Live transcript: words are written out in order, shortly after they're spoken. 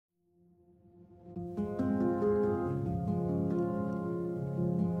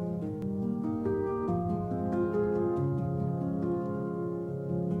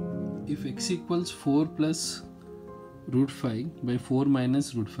x equals 4 plus root 5 by 4 minus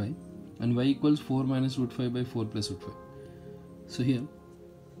root 5 and y equals 4 minus root 5 by 4 plus root 5. So here,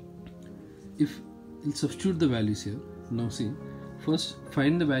 if we'll substitute the values here, now see, first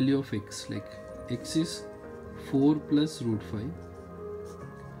find the value of x, like x is 4 plus root 5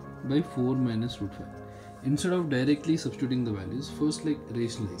 by 4 minus root 5. Instead of directly substituting the values, first like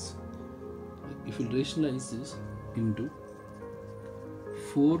rationalize. If you rationalize this into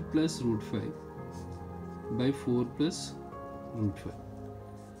 4 plus root 5 by 4 plus root 5.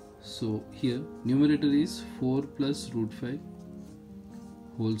 So here numerator is 4 plus root 5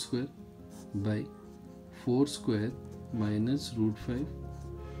 whole square by 4 square minus root 5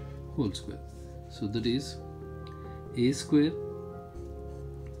 whole square. So that is a square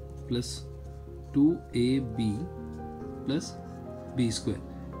plus 2ab plus b square.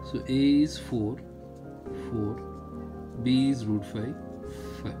 So a is 4, b is root 5,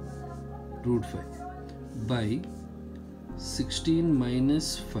 root 5 by 16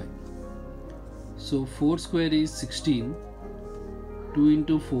 minus 5. So 4 square is 16, 2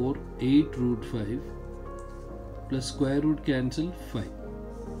 into 4, 8 root 5 plus square root cancel 5.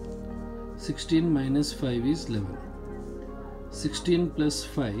 16 minus 5 is 11. 16 plus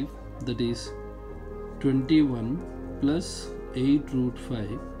 5, that is 21 plus 8 root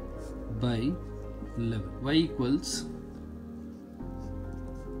 5 by 11. Y equals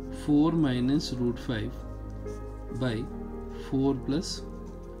 4 minus root 5 by 4 plus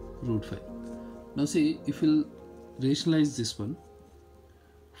root 5. Now see, if we'll rationalize this one,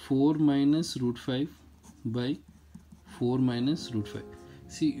 4 minus root 5 by 4 minus root 5.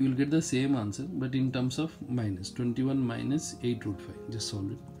 See, you will get the same answer, but in terms of minus. 21 minus 8 root 5. Just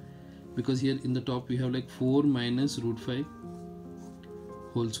solve it. Because here in the top we have like 4 minus root 5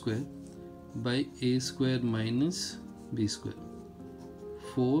 whole square by a square minus b square.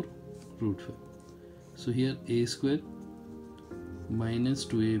 4 root 5. So here a square minus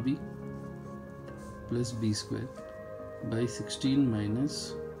 2ab plus b square by 16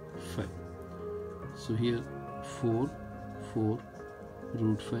 minus 5. So here 4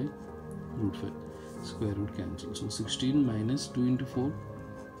 root 5 square root cancel. So 16 minus 2 into 4,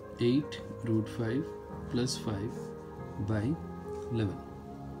 8 root 5 plus 5 by 11.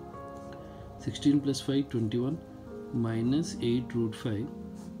 16 plus 5, 21 minus 8 root 5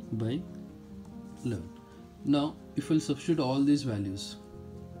 by 11. Now if we'll substitute all these values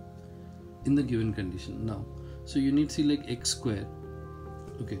in the given condition now, so you need to see like x square.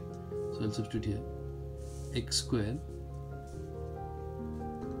 Okay, so I'll substitute here x square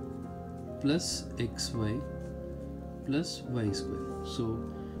plus xy plus y square. So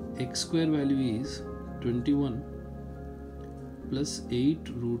x square value is 21 plus 8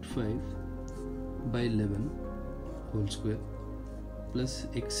 root 5 by 11 whole square plus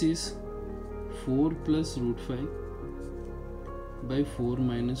x is 4 plus root 5 by 4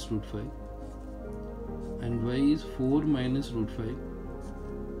 minus root 5 and y is 4 minus root 5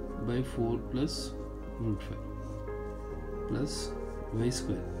 by 4 plus root 5 plus y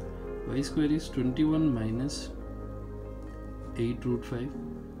square. Y square is 21 minus 8 root 5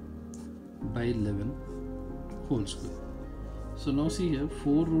 by 11 whole square. So now see here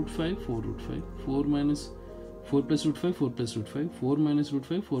 4 root 5, 4 root 5, 4 minus 4 plus root 5, 4 plus root 5, 4 minus root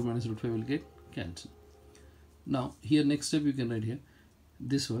 5, 4 minus root 5 will get cancelled. Now here next step you can write here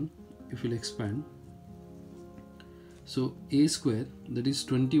this one, if you'll expand. So a square, that is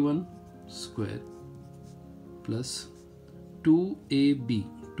 21 square plus 2ab,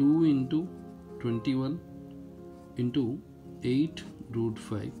 2 into 21 into 8 root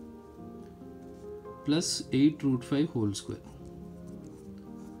 5 plus 8 root 5 whole square.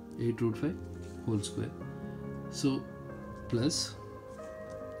 8 root 5 whole square. So plus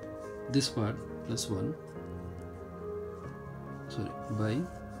this part plus 1, sorry, by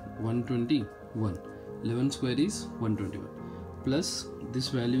 121. 11 square is 121 plus this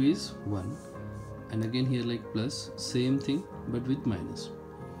value is 1 and again here like plus, same thing but with minus.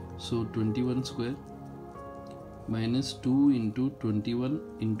 So 21 square minus 2 into 21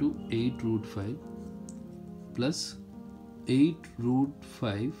 into 8 root 5 plus 8 root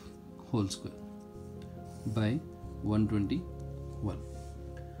 5 whole square by 121.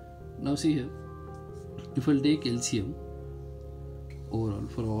 Now see here, if I'll take LCM overall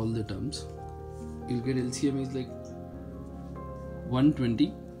for all the terms, you'll get LCM is like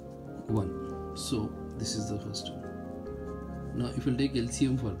 121. So this is the first one. Now if you'll take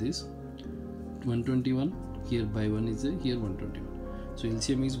LCM for this, 121 here by 1 is there, here 121. So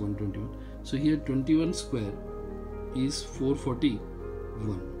LCM is 121. So here 21 square is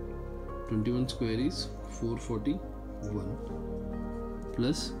 441. 21 square is 441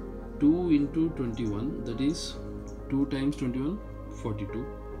 plus 2 into 21, that is 2 times 21, 42.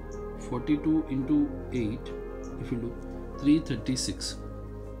 42 into 8, if you do 336.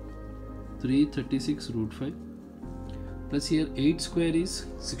 336 root 5 plus here 8 square is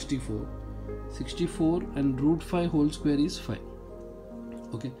 64. 64 and root 5 whole square is 5.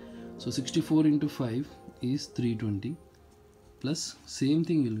 Okay, so 64 into 5 is 320 plus same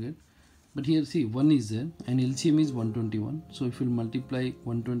thing you'll get, but here see 1 is there and LCM is 121. So if you multiply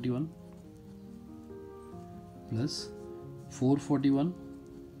 121 plus 441,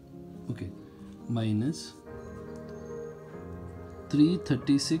 okay, minus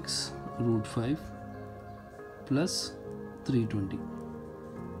 336 root 5 plus 320.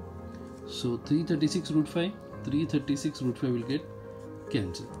 So 336 root 5, 336 root 5 will get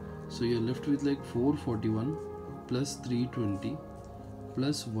cancelled. So you're left with like 441 plus 320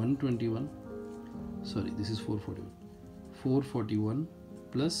 plus 121. Sorry, this is 441. 441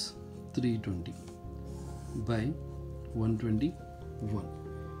 plus 320 by 121.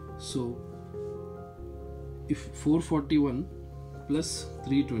 So if 441 plus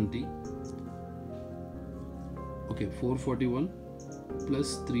 320, okay, 441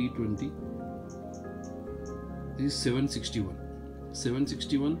 plus 320 is 761.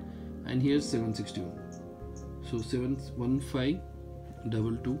 761 and here 761. So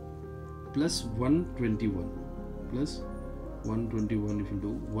 71522 plus 121 plus 121, if you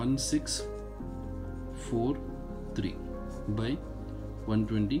do 1643 by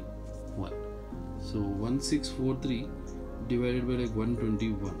 121. So 1643 divided by like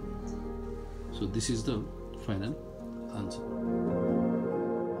 121. So this is the final answer.